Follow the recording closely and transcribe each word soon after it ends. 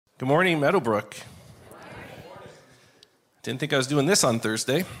Good morning, Meadowbrook. Didn't think I was doing this on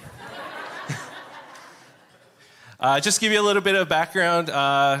Thursday. Just to give you a little bit of background.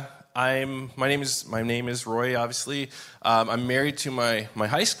 My name is Roy. Obviously, I'm married to my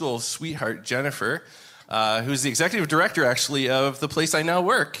high school sweetheart Jennifer, who's the executive director actually of the place I now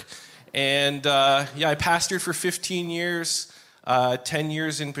work. And I pastored for 15 years, 10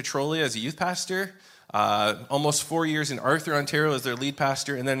 years in Petrolia as a youth pastor. Almost 4 years in Arthur, Ontario as their lead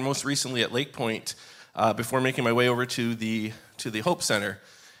pastor, and then most recently at Lake Point before making my way over to the Hope Center.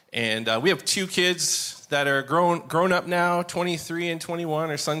 And we have two kids that are grown up now, 23 and 21.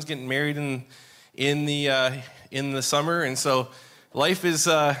 Our son's getting married in the summer, and so life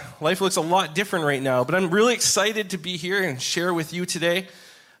looks a lot different right now. But I'm really excited to be here and share with you today.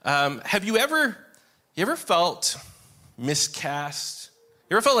 Have you ever felt miscast?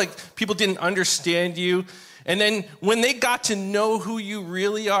 You ever felt like people didn't understand you? And then when they got to know who you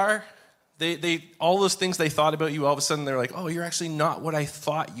really are, they all those things they thought about you, all of a sudden they're like, oh, you're actually not what I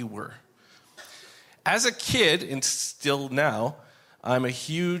thought you were. As a kid, and still now, I'm a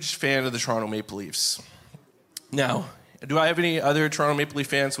huge fan of the Toronto Maple Leafs. Now, do I have any other Toronto Maple Leaf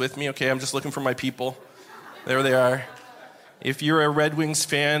fans with me? Okay, I'm just looking for my people. There they are. If you're a Red Wings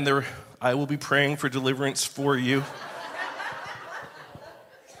fan, I will be praying for deliverance for you.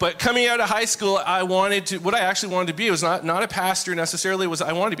 But coming out of high school, what I actually wanted to be was not a pastor necessarily,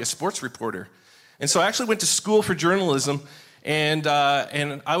 I wanted to be a sports reporter. And so I actually went to school for journalism, and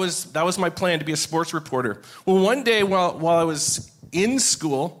that was my plan, to be a sports reporter. Well, one day while I was in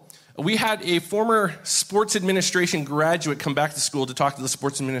school, we had a former sports administration graduate come back to school to talk to the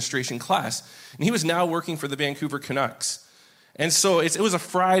sports administration class. And he was now working for the Vancouver Canucks. And so it was a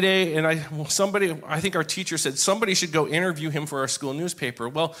Friday, and I think our teacher said somebody should go interview him for our school newspaper.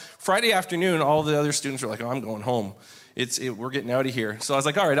 Well, Friday afternoon, all the other students were like, oh, I'm going home. We're getting out of here. So I was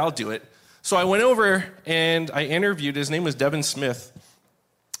like, all right, I'll do it. So I went over and I interviewed, his name was Devin Smith.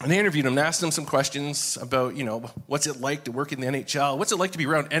 And I interviewed him and asked him some questions about, what's it like to work in the NHL? What's it like to be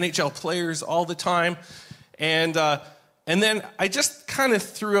around NHL players all the time? And then I just kind of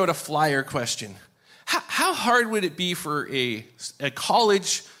threw out a flyer question. How hard would it be for a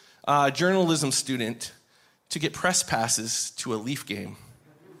college journalism student to get press passes to a Leaf game?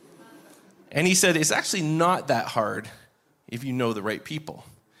 And he said, it's actually not that hard if you know the right people.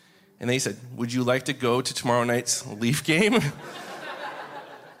 And they said, would you like to go to tomorrow night's Leaf game?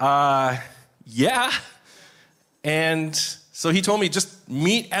 Yeah. And so he told me, just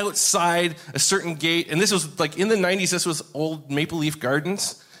meet outside a certain gate. And this was like in the 90s, this was old Maple Leaf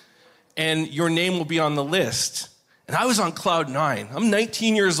Gardens. And your name will be on the list. And I was on cloud 9. I'm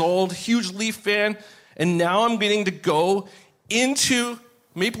 19 years old, huge Leaf fan, and now I'm getting to go into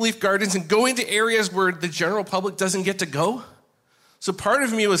Maple Leaf Gardens and go into areas where the general public doesn't get to go. So part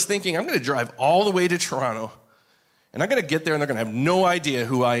of me was thinking, I'm going to drive all the way to Toronto, and I'm going to get there, and they're going to have no idea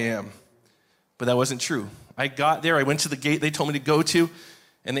who I am. But that wasn't true. I got there, I went to the gate they told me to go to,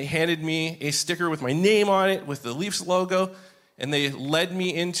 and they handed me a sticker with my name on it, with the Leafs logo. And they led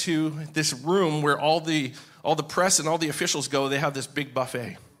me into this room where all the press and all the officials go. They have this big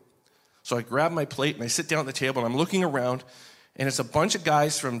buffet. So I grab my plate and I sit down at the table and I'm looking around, and it's a bunch of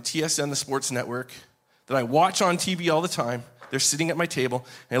guys from TSN, the sports network, that I watch on TV all the time. They're sitting at my table,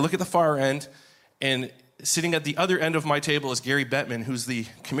 and I look at the far end, and sitting at the other end of my table is Gary Bettman, who's the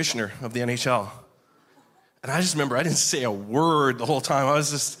commissioner of the NHL. And I just remember I didn't say a word the whole time. I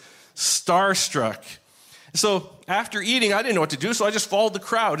was just starstruck. So after eating, I didn't know what to do, so I just followed the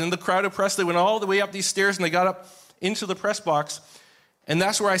crowd. And the crowd of press, they went all the way up these stairs, and they got up into the press box. And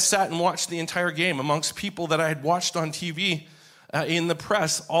that's where I sat and watched the entire game amongst people that I had watched on TV in the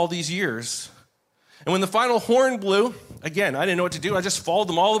press all these years. And when the final horn blew, again, I didn't know what to do. I just followed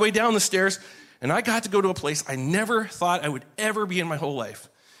them all the way down the stairs, and I got to go to a place I never thought I would ever be in my whole life,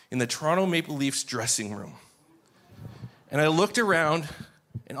 in the Toronto Maple Leafs dressing room. And I looked around,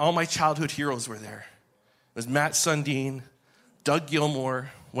 and all my childhood heroes were there. It was Matt Sundin, Doug Gilmour,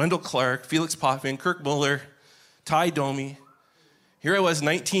 Wendell Clark, Felix Potvin, Kirk Muller, Ty Domi. Here I was,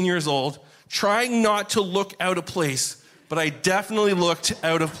 19 years old, trying not to look out of place, but I definitely looked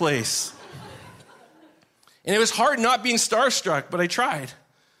out of place. And it was hard not being starstruck, but I tried.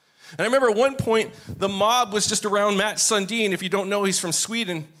 And I remember at one point, the mob was just around Matt Sundin. If you don't know, he's from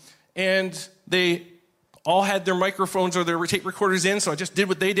Sweden. And they all had their microphones or their tape recorders in, so I just did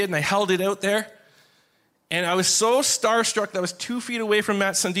what they did, and I held it out there. And I was so starstruck that I was 2 feet away from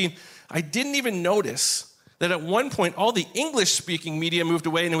Matt Sundin. I didn't even notice that at one point, all the English-speaking media moved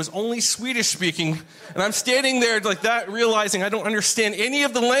away, and it was only Swedish-speaking. And I'm standing there like that, realizing I don't understand any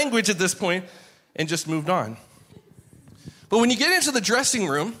of the language at this point, and just moved on. But when you get into the dressing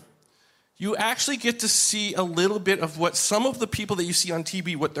room, you actually get to see a little bit of what some of the people that you see on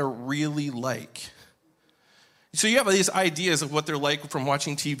TV, what they're really like. So you have these ideas of what they're like from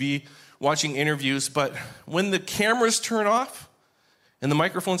watching TV, watching interviews, but when the cameras turn off and the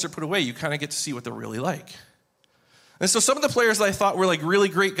microphones are put away, you kind of get to see what they're really like. And so some of the players that I thought were like really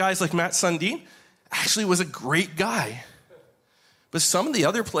great guys, like Matt Sundin, actually was a great guy. But some of the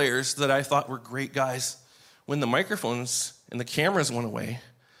other players that I thought were great guys, when the microphones and the cameras went away,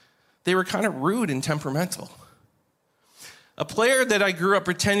 they were kind of rude and temperamental. A player that I grew up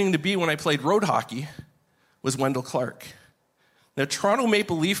pretending to be when I played road hockey was Wendell Clark. Now, Toronto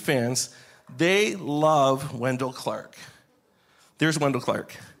Maple Leaf fans, they love Wendell Clark. There's Wendell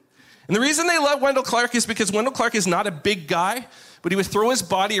Clark. And the reason they love Wendell Clark is because Wendell Clark is not a big guy, but he would throw his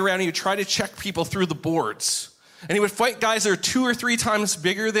body around and he would try to check people through the boards. And he would fight guys that are 2 or 3 times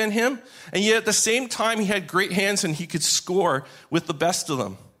bigger than him, and yet at the same time, he had great hands and he could score with the best of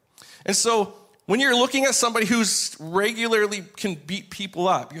them. And so when you're looking at somebody who's regularly can beat people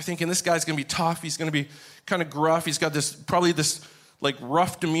up, you're thinking this guy's going to be tough, he's going to be kind of gruff, he's got probably this like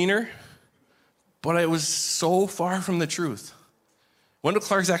rough demeanor, but it was so far from the truth. Wendell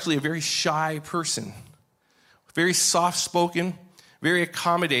Clark is actually a very shy person, very soft-spoken, very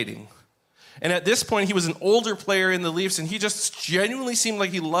accommodating. And at this point, he was an older player in the Leafs, and he just genuinely seemed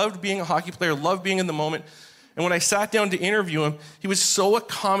like he loved being a hockey player, loved being in the moment. And when I sat down to interview him, he was so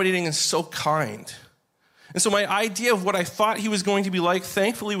accommodating and so kind. And so my idea of what I thought he was going to be like,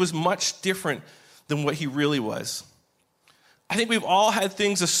 thankfully, was much different than what he really was. I think we've all had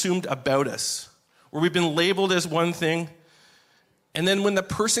things assumed about us, where we've been labeled as one thing, and then when the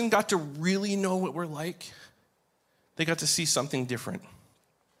person got to really know what we're like, they got to see something different.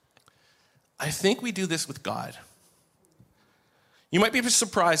 I think we do this with God. You might be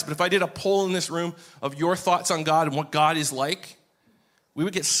surprised, but if I did a poll in this room of your thoughts on God and what God is like, we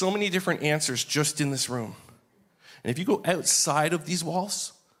would get so many different answers just in this room. And if you go outside of these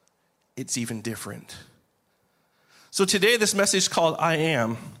walls, it's even different. So today, this message is called I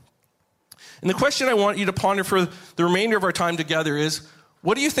Am. And the question I want you to ponder for the remainder of our time together is,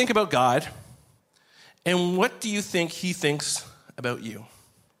 what do you think about God? And what do you think he thinks about you?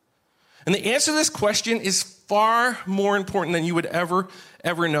 And the answer to this question is far more important than you would ever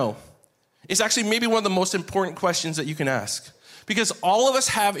know. It's actually maybe one of the most important questions that you can ask. Because all of us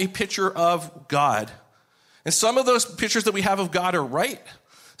have a picture of God. And some of those pictures that we have of God are right.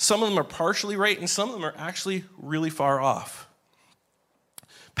 Some of them are partially right, and some of them are actually really far off.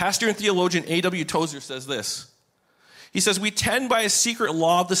 Pastor and theologian A.W. Tozer says this. He says, we tend by a secret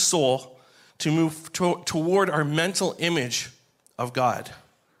law of the soul to move toward our mental image of God.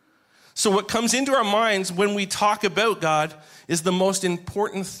 So what comes into our minds when we talk about God is the most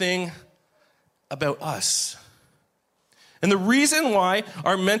important thing about us. And the reason why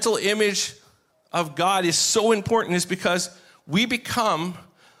our mental image of God is so important is because we become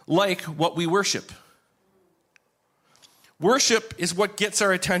like what we worship. Worship is what gets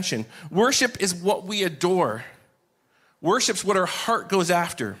our attention. Worship is what we adore. Worship's what our heart goes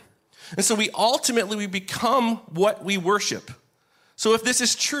after. And so we become what we worship. So if this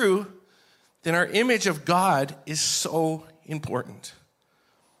is true, then our image of God is so important.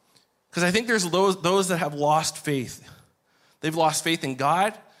 Because I think there's those that have lost faith. They've lost faith in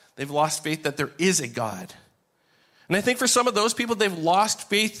God. They've lost faith that there is a God. And I think for some of those people, they've lost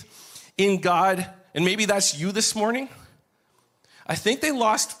faith in God, and maybe that's you this morning. I think they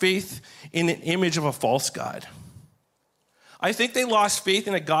lost faith in an image of a false God. I think they lost faith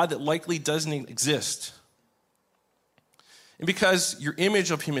in a God that likely doesn't exist. And because your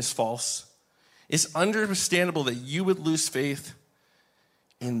image of him is false, it's understandable that you would lose faith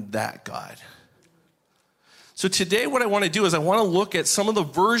in that God. So today what I want to do is I want to look at some of the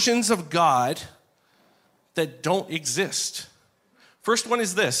versions of God that don't exist. First one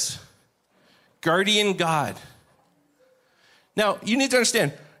is this: guardian God. Now, you need to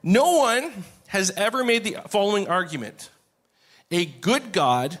understand, no one has ever made the following argument. A good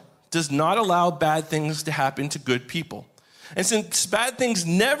God does not allow bad things to happen to good people. And since bad things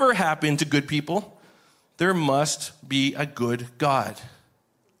never happen to good people, there must be a good God.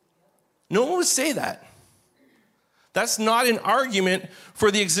 No one would say that. That's not an argument for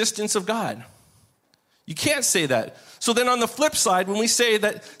the existence of God. You can't say that. So then on the flip side, when we say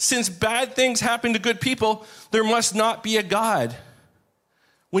that since bad things happen to good people, there must not be a God.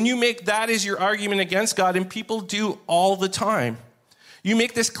 When you make that as your argument against God, and people do all the time, you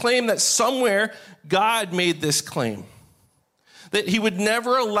make this claim that somewhere God made this claim, that he would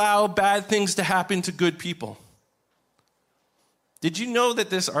never allow bad things to happen to good people. Did you know that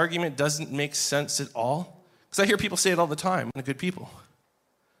this argument doesn't make sense at all? Because I hear people say it all the time, good people.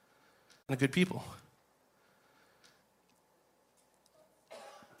 to good people.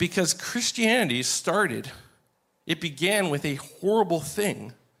 Because Christianity it began with a horrible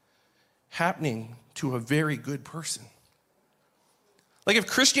thing happening to a very good person. Like if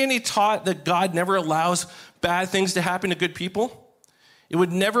Christianity taught that God never allows bad things to happen to good people, it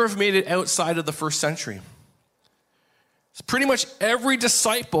would never have made it outside of the first century. Pretty much every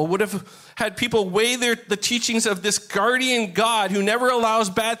disciple would have had people weigh the teachings of this guardian God who never allows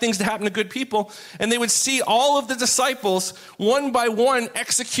bad things to happen to good people, and they would see all of the disciples, one by one,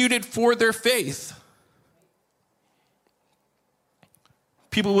 executed for their faith.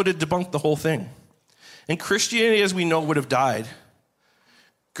 People would have debunked the whole thing. And Christianity, as we know, would have died.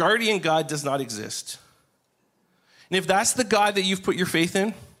 Guardian God does not exist. And if that's the God that you've put your faith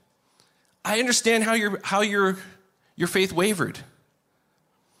in, I understand how your faith wavered.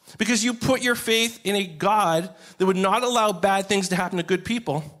 Because you put your faith in a God that would not allow bad things to happen to good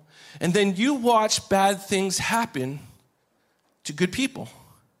people, and then you watch bad things happen to good people.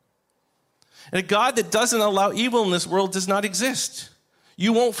 And a God that doesn't allow evil in this world does not exist.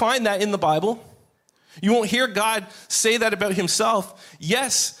 You won't find that in the Bible. You won't hear God say that about himself.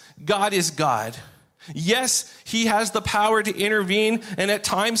 Yes, God is God. Yes, he has the power to intervene, and at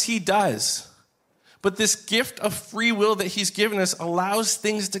times he does. But this gift of free will that he's given us allows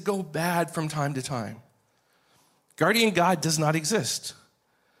things to go bad from time to time. Guardian God does not exist.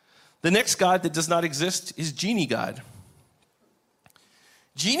 The next God that does not exist is Genie God.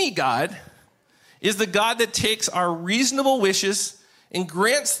 Genie God is the God that takes our reasonable wishes and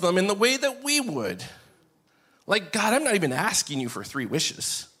grants them in the way that we would. Like, God, I'm not even asking you for 3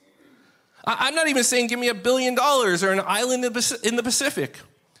 wishes. I'm not even saying give me $1 billion or an island in the Pacific.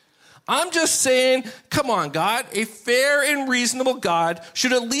 I'm just saying, come on, God, a fair and reasonable God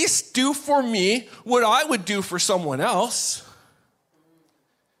should at least do for me what I would do for someone else.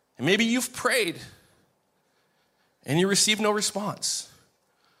 And maybe you've prayed and you received no response.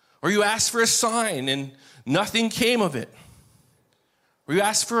 Or you asked for a sign and nothing came of it. Or you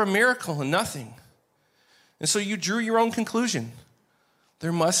asked for a miracle and nothing. And so you drew your own conclusion.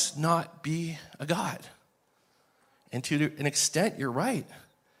 There must not be a God. And to an extent, you're right.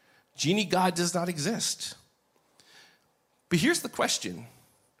 Genie God does not exist. But here's the question.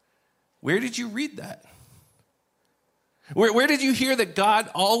 Where did you read that? Where did you hear that God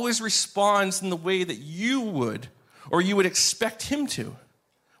always responds in the way that you would or you would expect him to?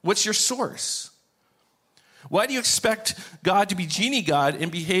 What's your source? Why do you expect God to be Genie God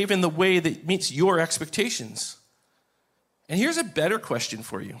and behave in the way that meets your expectations? And here's a better question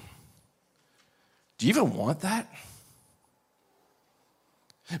for you. Do you even want that?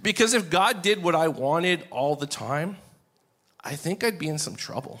 Because if God did what I wanted all the time, I think I'd be in some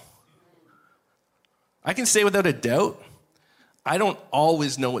trouble. I can say without a doubt, I don't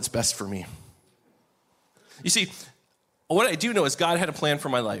always know what's best for me. You see, what I do know is God had a plan for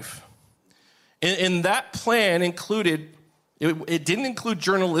my life. And that plan included, it didn't include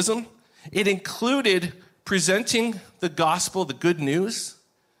journalism. It included presenting the gospel, the good news,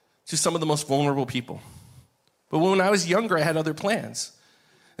 to some of the most vulnerable people. But when I was younger, I had other plans.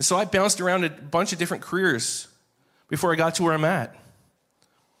 And so I bounced around a bunch of different careers before I got to where I'm at.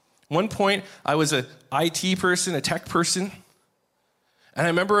 One point, I was an IT person, a tech person. And I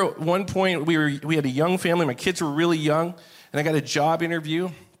remember at one point, we had a young family. My kids were really young. And I got a job interview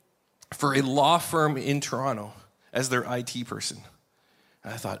for a law firm in Toronto as their IT person.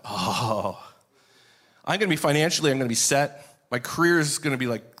 And I thought, I'm going to be financially, I'm going to be set. My career is going to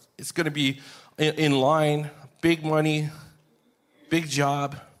be it's going to be in line, big money, big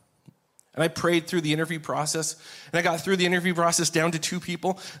job. And I prayed through the interview process, and I got through the interview process down to 2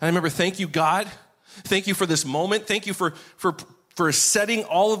 people. And I remember, thank you, God. Thank you for this moment. Thank you for setting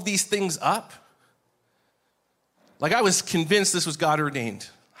all of these things up. Like I was convinced this was God ordained.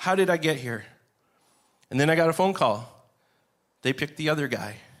 How did I get here? And then I got a phone call. They picked the other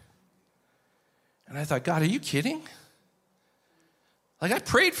guy. And I thought, God, are you kidding? Like I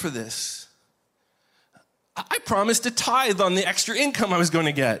prayed for this. I promised to tithe on the extra income I was going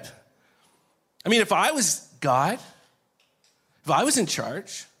to get. I mean, if I was God, if I was in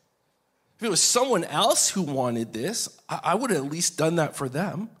charge, if it was someone else who wanted this, I would have at least done that for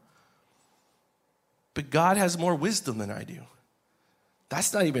them. But God has more wisdom than I do.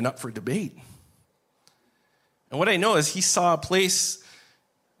 That's not even up for debate. And what I know is he saw a place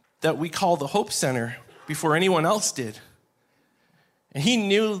that we call the Hope Center before anyone else did. And he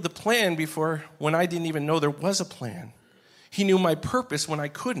knew the plan before when I didn't even know there was a plan. He knew my purpose when I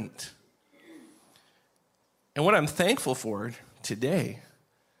couldn't. And what I'm thankful for today,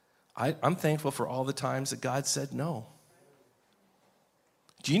 I'm thankful for all the times that God said no.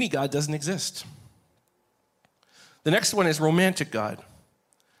 Genie God doesn't exist. The next one is romantic God.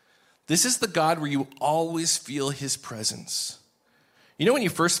 This is the God where you always feel his presence. You know when you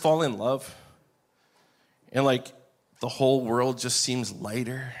first fall in love and like the whole world just seems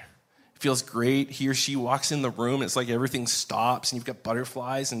lighter? It feels great. He or she walks in the room and it's like everything stops and you've got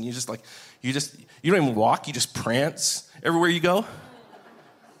butterflies and you don't even walk, you just prance everywhere you go.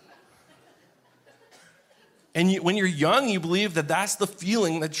 And when you're young, you believe that that's the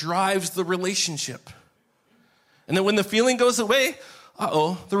feeling that drives the relationship. And then when the feeling goes away,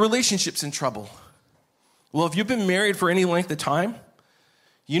 the relationship's in trouble. Well, if you've been married for any length of time,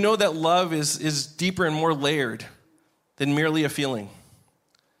 you know that love is deeper and more layered than merely a feeling.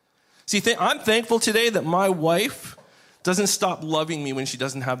 See, I'm thankful today that my wife doesn't stop loving me when she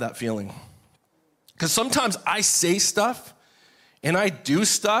doesn't have that feeling. Because sometimes I say stuff and I do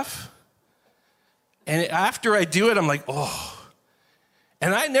stuff, and after I do it, I'm like, oh.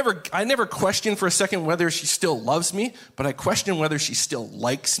 And I never question for a second whether she still loves me, but I question whether she still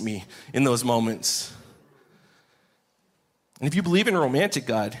likes me in those moments. And if you believe in a romantic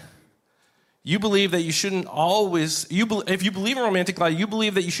God, you believe that you shouldn't always, if you believe in a romantic God, you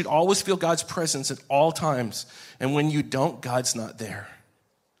believe that you should always feel God's presence at all times. And when you don't, God's not there.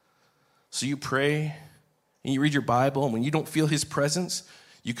 So you pray and you read your Bible, and when you don't feel his presence,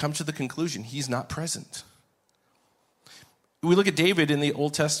 you come to the conclusion he's not present. We look at David in the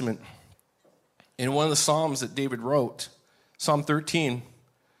Old Testament. In one of the Psalms that David wrote, Psalm 13,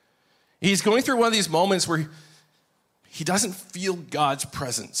 he's going through one of these moments where he doesn't feel God's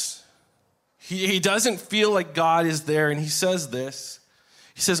presence. He doesn't feel like God is there, and he says this.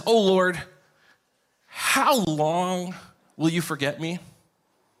 He says, "Oh Lord, how long will you forget me?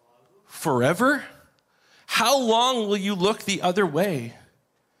 Forever? How long will you look the other way?"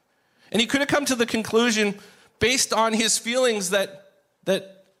 And he could have come to the conclusion, based on his feelings, that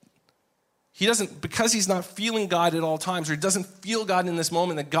he doesn't, because he's not feeling God at all times, or he doesn't feel God in this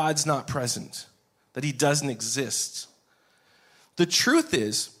moment, that God's not present, that he doesn't exist. The truth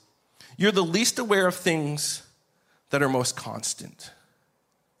is, you're the least aware of things that are most constant.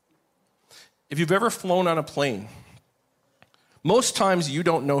 If you've ever flown on a plane, most times you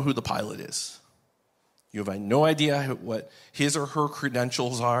don't know who the pilot is. You have no idea what his or her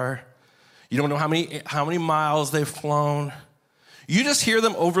credentials are. You don't know how many miles they've flown. You just hear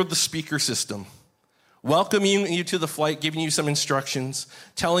them over the speaker system, welcoming you to the flight, giving you some instructions,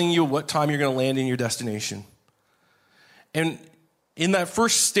 telling you what time you're going to land in your destination. And in that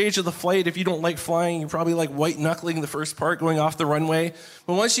first stage of the flight, if you don't like flying, you're probably like white-knuckling the first part, going off the runway.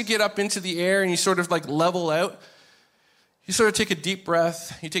 But once you get up into the air and you sort of like level out, you sort of take a deep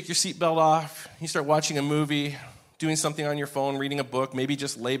breath, you take your seatbelt off, you start watching a movie, doing something on your phone, reading a book, maybe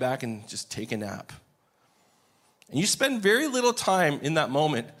just lay back and just take a nap. And you spend very little time in that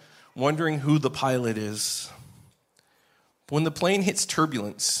moment wondering who the pilot is. But when the plane hits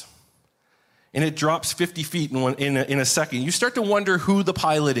turbulence and it drops 50 feet in a second, you start to wonder who the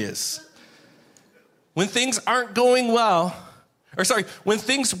pilot is. When things aren't going well, when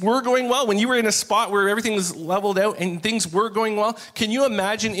things were going well, when you were in a spot where everything was leveled out and things were going well, can you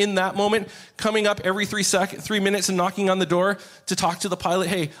imagine in that moment coming up every 3 minutes and knocking on the door to talk to the pilot?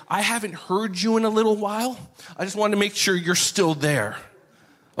 "Hey, I haven't heard you in a little while. I just wanted to make sure you're still there."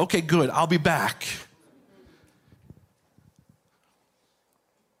 "Okay, good. I'll be back."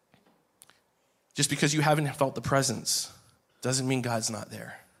 Just because you haven't felt the presence doesn't mean God's not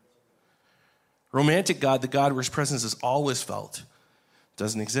there. Romantic God, the God where his presence is always felt,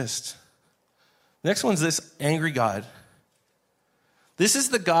 doesn't exist. Next one's this angry God. This is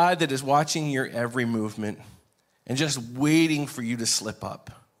the God that is watching your every movement and just waiting for you to slip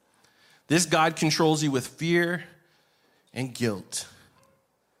up. This God controls you with fear and guilt.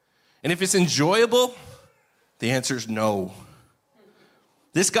 And if it's enjoyable, the answer is no.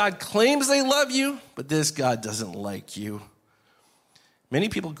 This God claims they love you, but this God doesn't like you. Many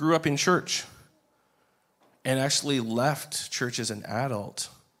people grew up in church and actually left church as an adult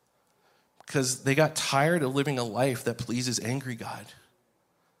because they got tired of living a life that pleases angry God.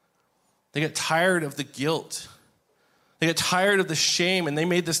 They got tired of the guilt. They got tired of the shame, and they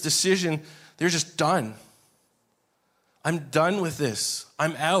made this decision. They're just done. I'm done with this.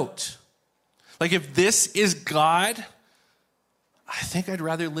 I'm out. Like, if this is God, I think I'd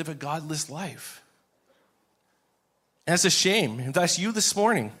rather live a godless life. And it's a shame. If that's you this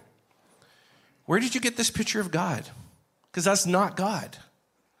morning, where did you get this picture of God? Because that's not God.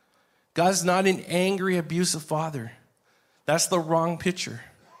 God's not an angry, abusive father. That's the wrong picture.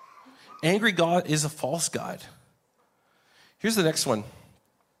 Angry God is a false God. Here's the next one.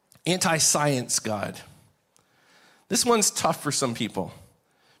 Anti-science God. This one's tough for some people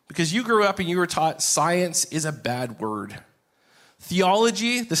because you grew up and you were taught science is a bad word.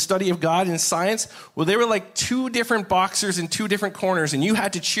 Theology, the study of God, and science, well, they were like two different boxers in two different corners, and you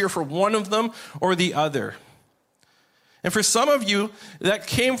had to cheer for one of them or the other. And for some of you, that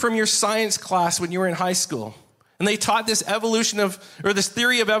came from your science class when you were in high school. And they taught this this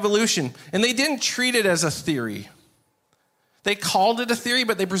theory of evolution, and they didn't treat it as a theory. They called it a theory,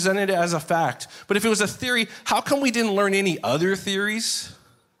 but they presented it as a fact. But if it was a theory, how come we didn't learn any other theories?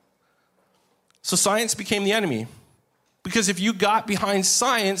 So science became the enemy. Because if you got behind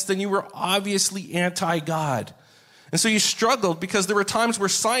science, then you were obviously anti-God. And so you struggled because there were times where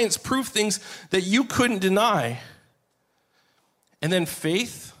science proved things that you couldn't deny. And then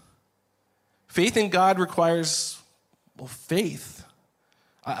faith. Faith in God requires, faith.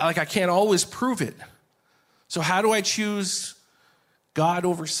 I can't always prove it. So how do I choose God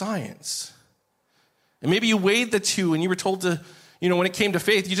over science? And maybe you weighed the two and you were told to, when it came to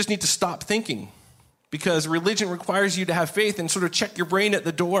faith, you just need to stop thinking. Because religion requires you to have faith and sort of check your brain at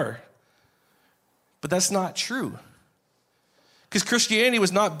the door. But that's not true. Because Christianity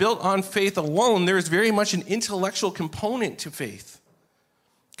was not built on faith alone. There is very much an intellectual component to faith.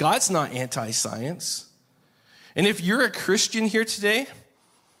 God's not anti-science. And if you're a Christian here today,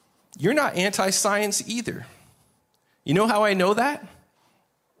 you're not anti-science either. You know how I know that?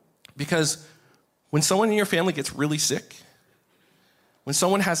 Because when someone in your family gets really sick, when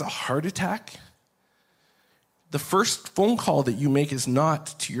someone has a heart attack, the first phone call that you make is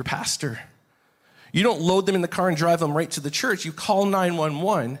not to your pastor. You don't load them in the car and drive them right to the church. You call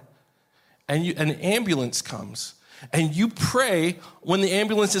 911 and an ambulance comes. And you pray when the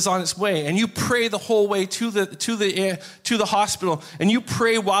ambulance is on its way. And you pray the whole way to the hospital. And you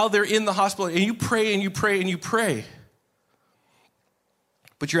pray while they're in the hospital. And you pray and you pray and you pray.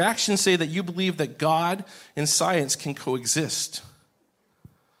 But your actions say that you believe that God and science can coexist.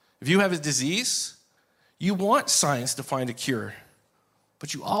 If you have a disease, you want science to find a cure,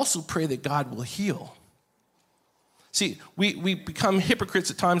 but you also pray that God will heal. See, we become hypocrites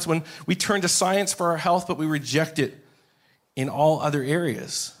at times when we turn to science for our health, but we reject it in all other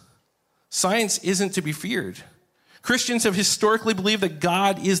areas. Science isn't to be feared. Christians have historically believed that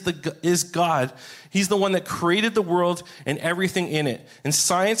God is God. He's the one that created the world and everything in it. And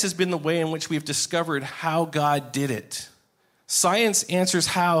science has been the way in which we've discovered how God did it. Science answers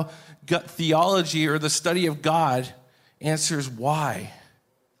how, theology or the study of God answers why.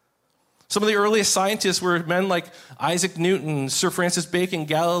 Some of the earliest scientists were men like Isaac Newton, Sir Francis Bacon,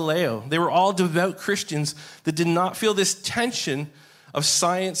 Galileo. They were all devout Christians that did not feel this tension of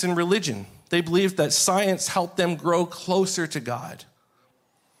science and religion. They believed that science helped them grow closer to God.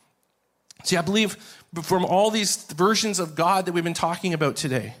 See, I believe from all these versions of God that we've been talking about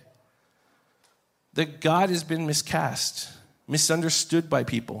today, that God has been miscast, misunderstood by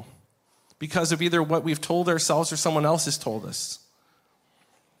people because of either what we've told ourselves or someone else has told us.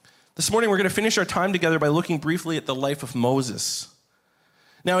 This morning, we're going to finish our time together by looking briefly at the life of Moses.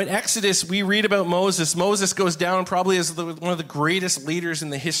 Now, in Exodus, we read about Moses. Moses goes down probably as one of the greatest leaders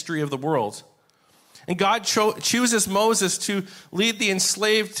in the history of the world. And God chooses Moses to lead the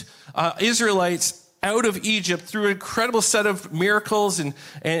enslaved Israelites out of Egypt through an incredible set of miracles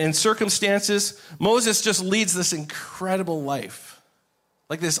and circumstances. Moses just leads this incredible life,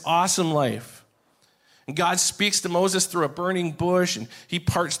 like this awesome life. And God speaks to Moses through a burning bush, and he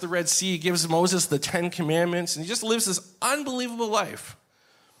parts the Red Sea, gives Moses the 10 Commandments, and he just lives this unbelievable life.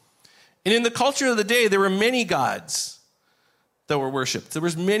 And in the culture of the day, there were many gods that were worshipped. There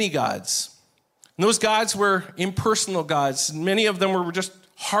was many gods. And those gods were impersonal gods. Many of them were just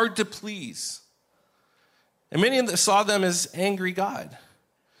hard to please. And many of them saw them as angry God.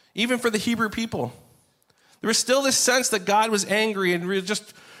 Even for the Hebrew people, there was still this sense that God was angry and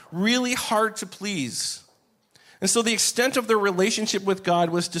just really hard to please. And so the extent of their relationship with God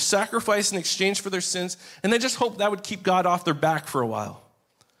was to sacrifice in exchange for their sins, and they just hoped that would keep God off their back for a while.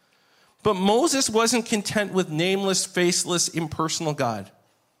 But Moses wasn't content with nameless, faceless, impersonal God.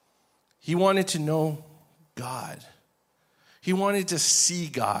 He wanted to know God. He wanted to see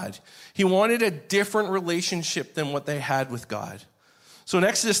God. He wanted a different relationship than what they had with God. So in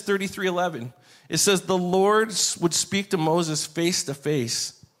Exodus 33:11, it says, the Lord would speak to Moses face to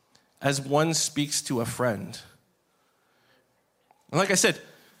face as one speaks to a friend. And like I said,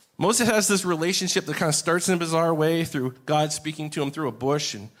 Moses has this relationship that kind of starts in a bizarre way through God speaking to him through a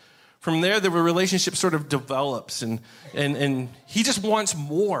bush. And from there, the relationship sort of develops. And he just wants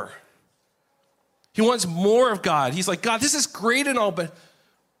more. He wants more of God. He's like, God, this is great and all, but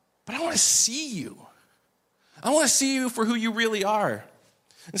I want to see you. I want to see you for who you really are.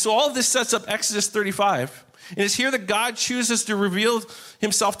 And so all of this sets up Exodus 35. And it's here that God chooses to reveal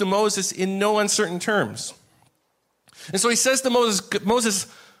himself to Moses in no uncertain terms. And so he says to Moses,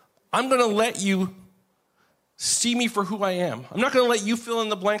 I'm going to let you see me for who I am. I'm not going to let you fill in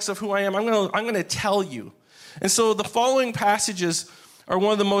the blanks of who I am. I'm going to tell you. And so the following passages are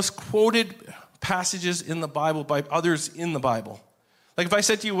one of the most quoted passages in the Bible by others in the Bible. Like if I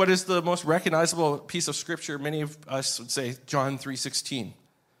said to you, what is the most recognizable piece of scripture, many of us would say John 3:16.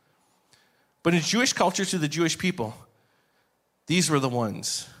 But in Jewish culture, to the Jewish people, these were the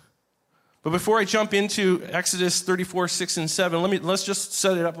ones. But before I jump into Exodus 34, 6 and 7, let's just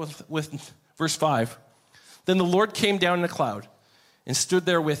set it up with verse 5. Then the Lord came down in a cloud and stood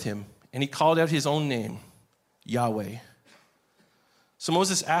there with him, and he called out his own name, Yahweh. So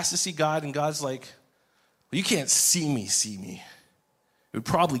Moses asked to see God, and God's like, well, you can't see me. It would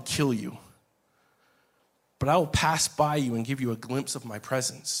probably kill you. But I will pass by you and give you a glimpse of my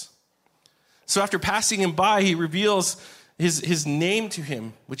presence. So after passing him by, he reveals his name to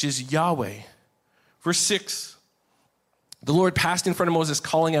him, which is Yahweh. Verse 6, the Lord passed in front of Moses,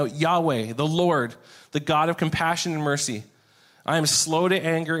 calling out, Yahweh, the Lord, the God of compassion and mercy. I am slow to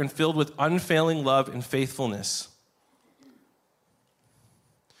anger and filled with unfailing love and faithfulness.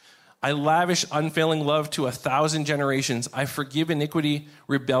 I lavish unfailing love to 1,000 generations. I forgive iniquity,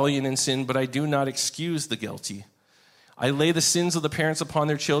 rebellion, and sin, but I do not excuse the guilty. I lay the sins of the parents upon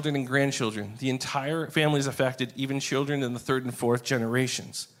their children and grandchildren. The entire family is affected, even children in the third and fourth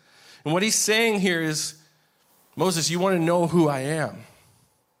generations. And what he's saying here is, Moses, you want to know who I am.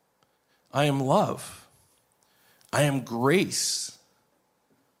 I am love. I am grace.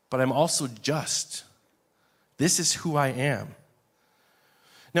 But I'm also just. This is who I am.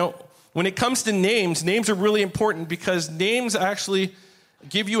 Now, when it comes to names are really important because names actually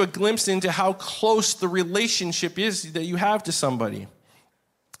give you a glimpse into how close the relationship is that you have to somebody.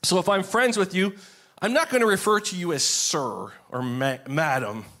 So if I'm friends with you, I'm not going to refer to you as sir or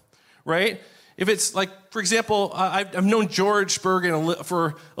madam, right? If it's like, for example, I've known George Bergen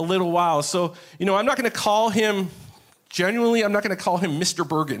for a little while. So, I'm not going to call him, genuinely, I'm not going to call him Mr.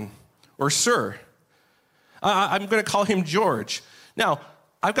 Bergen or sir. I'm going to call him George. Now,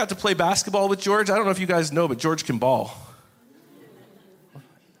 I've got to play basketball with George. I don't know if you guys know, but George can ball.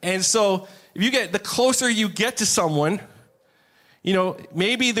 And so the closer you get to someone,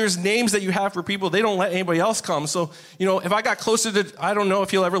 maybe there's names that you have for people, they don't let anybody else come. So, if I got closer to, I don't know if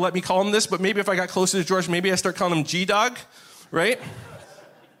he'll ever let me call him this, but maybe if I got closer to George, maybe I start calling him G-Dog, right?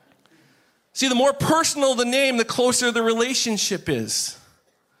 See, the more personal the name, the closer the relationship is.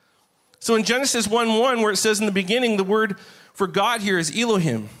 So in Genesis 1:1, where it says in the beginning, the word for God here is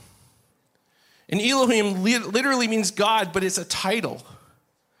Elohim. And Elohim literally means God, but it's a title.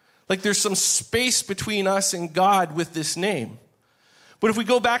 Like there's some space between us and God with this name. But if we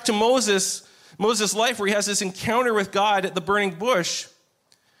go back to Moses' life where he has this encounter with God at the burning bush,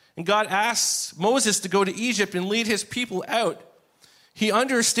 and God asks Moses to go to Egypt and lead his people out, he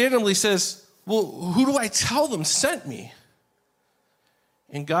understandably says, well, who do I tell them sent me?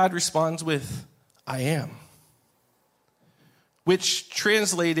 And God responds with, I am. Which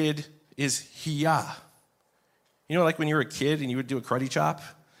translated is Hiyah. Like when you were a kid and you would do a karate chop?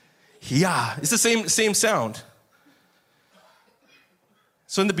 Hiyah. It's the same sound.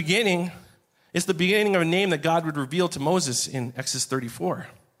 So in the beginning, it's the beginning of a name that God would reveal to Moses in Exodus 34.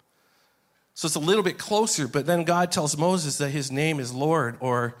 So it's a little bit closer, but then God tells Moses that his name is Lord,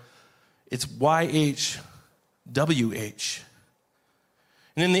 or it's YHWH.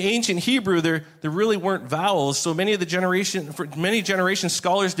 And in the ancient Hebrew, there really weren't vowels, so many generations,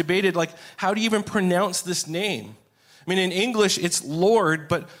 scholars debated, how do you even pronounce this name? I mean, in English, it's Lord,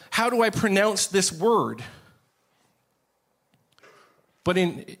 but how do I pronounce this word? But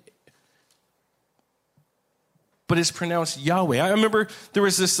it's pronounced Yahweh. I remember there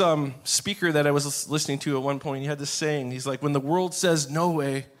was this speaker that I was listening to at one point. He had this saying. He's like, when the world says no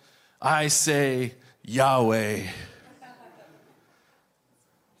way, I say Yahweh.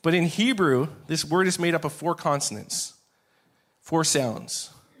 But in Hebrew, this word is made up of 4 consonants, 4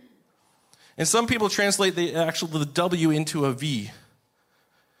 sounds. And some people translate the W into a V.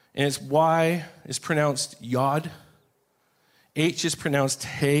 And it's Y is pronounced Yod. H is pronounced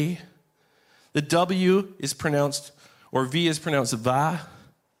Hey. The W is pronounced, or V is pronounced Va.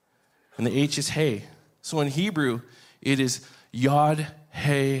 And the H is Hey. So in Hebrew, it is Yod,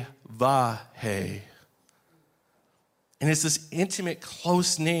 Hey, Va, Hey. And it's this intimate,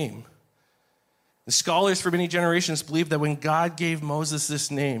 close name. The scholars for many generations believe that when God gave Moses this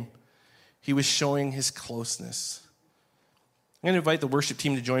name, he was showing his closeness. I'm going to invite the worship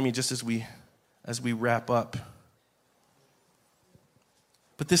team to join me just as we wrap up.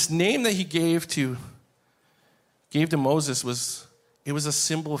 But this name that he gave to Moses was a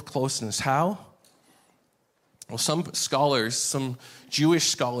symbol of closeness. How? Well, some Jewish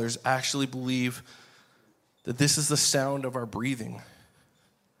scholars actually believe that this is the sound of our breathing.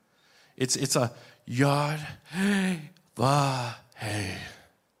 It's a yod, hey, va, hey.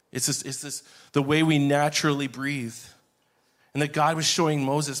 It's this the way we naturally breathe. And that God was showing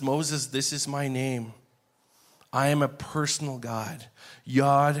Moses, this is my name. I am a personal God.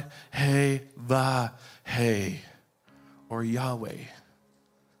 Yod, hey, va, hey. Or Yahweh.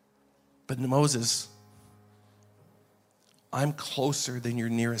 But Moses, I'm closer than your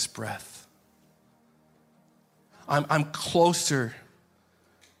nearest breath. I'm closer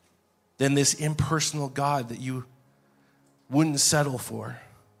than this impersonal God that you wouldn't settle for.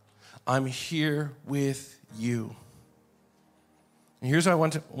 I'm here with you. And here's what I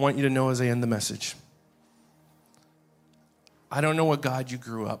want you to know as I end the message. I don't know what God you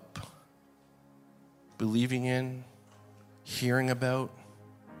grew up believing in, hearing about,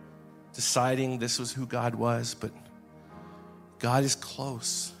 deciding this was who God was, but God is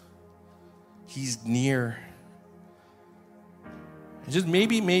close. He's near. And just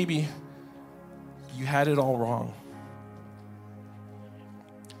maybe you had it all wrong.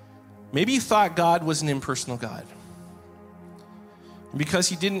 Maybe you thought God was an impersonal God. And because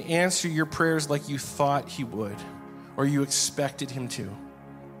he didn't answer your prayers like you thought he would, or you expected him to.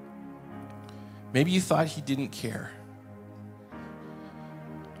 Maybe you thought he didn't care.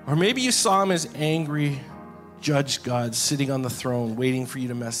 Or maybe you saw him as angry judge God sitting on the throne waiting for you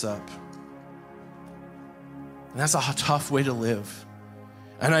to mess up. And that's a tough way to live.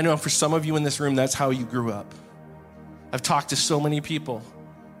 And I know for some of you in this room, that's how you grew up. I've talked to so many people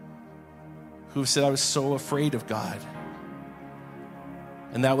who said I was so afraid of God.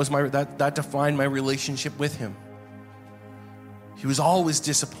 And that defined my relationship with him. He was always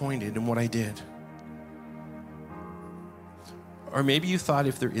disappointed in what I did. Or maybe you thought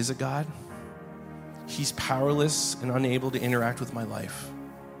if there is a God, he's powerless and unable to interact with my life.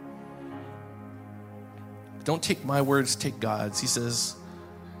 Don't take my words, take God's. He says,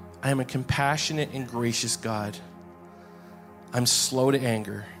 I am a compassionate and gracious God. I'm slow to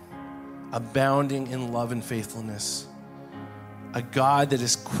anger, abounding in love and faithfulness. A God that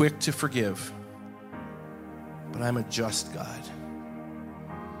is quick to forgive, but I'm a just God.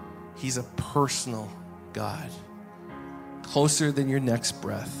 He's a personal God, closer than your next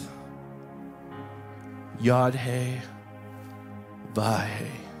breath. Yod He, Va He.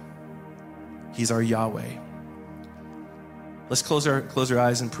 He's our Yahweh. Let's close our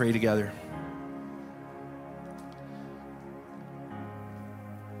eyes and pray together.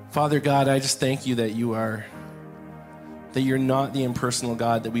 Father God, I just thank you that you're not the impersonal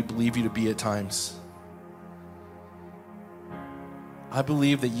God that we believe you to be at times. I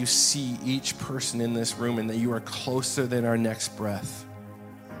believe that you see each person in this room and that you are closer than our next breath.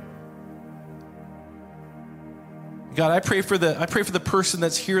 God, I pray for the person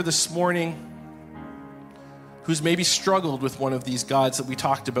that's here this morning who's maybe struggled with one of these gods that we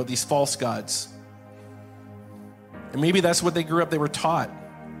talked about, these false gods. And maybe that's what they grew up, they were taught.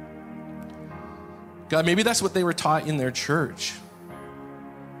 God, maybe that's what they were taught in their church,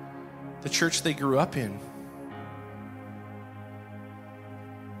 the church they grew up in.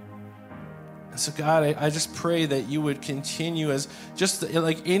 And so God, I just pray that you would continue as just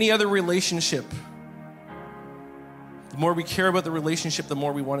like any other relationship. The more we care about the relationship, the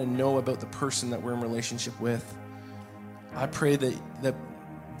more we want to know about the person that we're in relationship with. I pray that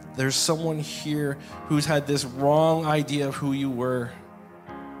there's someone here who's had this wrong idea of who you were,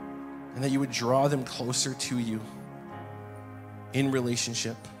 and that you would draw them closer to you in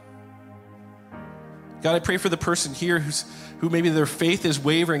relationship. God, I pray for the person here who maybe their faith is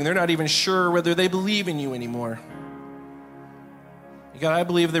wavering. They're not even sure whether they believe in you anymore. God, I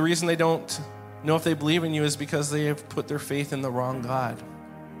believe the reason they don't know if they believe in you is because they have put their faith in the wrong God.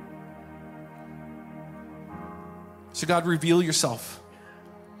 So God, reveal yourself.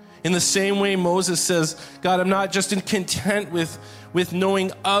 In the same way Moses says, God, I'm not just content with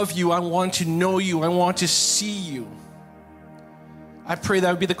knowing of you. I want to know you. I want to see you. I pray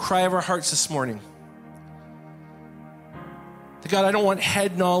that would be the cry of our hearts this morning. God, I don't want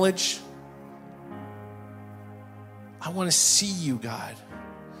head knowledge. I want to see you, God.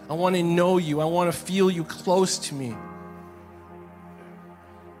 I want to know you. I want to feel you close to me.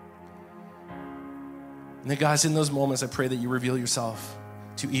 And then, guys, in those moments, I pray that you reveal yourself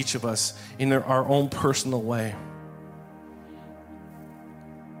to each of us in our own personal way.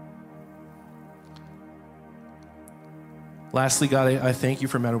 Lastly, God, I thank you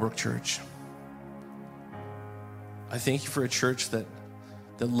for Meadowbrook Church. I thank you for a church that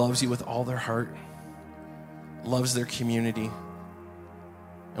that loves you with all their heart, loves their community,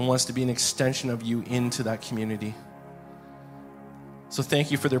 and wants to be an extension of you into that community. So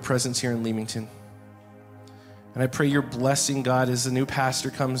thank you for their presence here in Leamington. And I pray your blessing, God, as the new pastor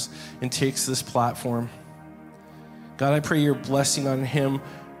comes and takes this platform. God, I pray your blessing on him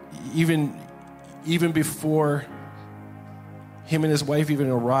even before him and his wife even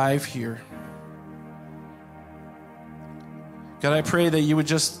arrive here. God, I pray that you would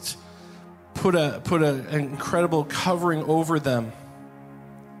just put an incredible covering over them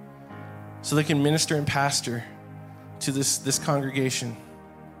so they can minister and pastor to this congregation.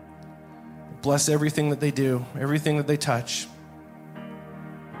 Bless everything that they do, everything that they touch.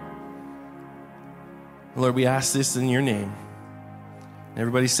 Lord, we ask this in your name.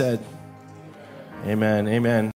 Everybody said, amen, amen.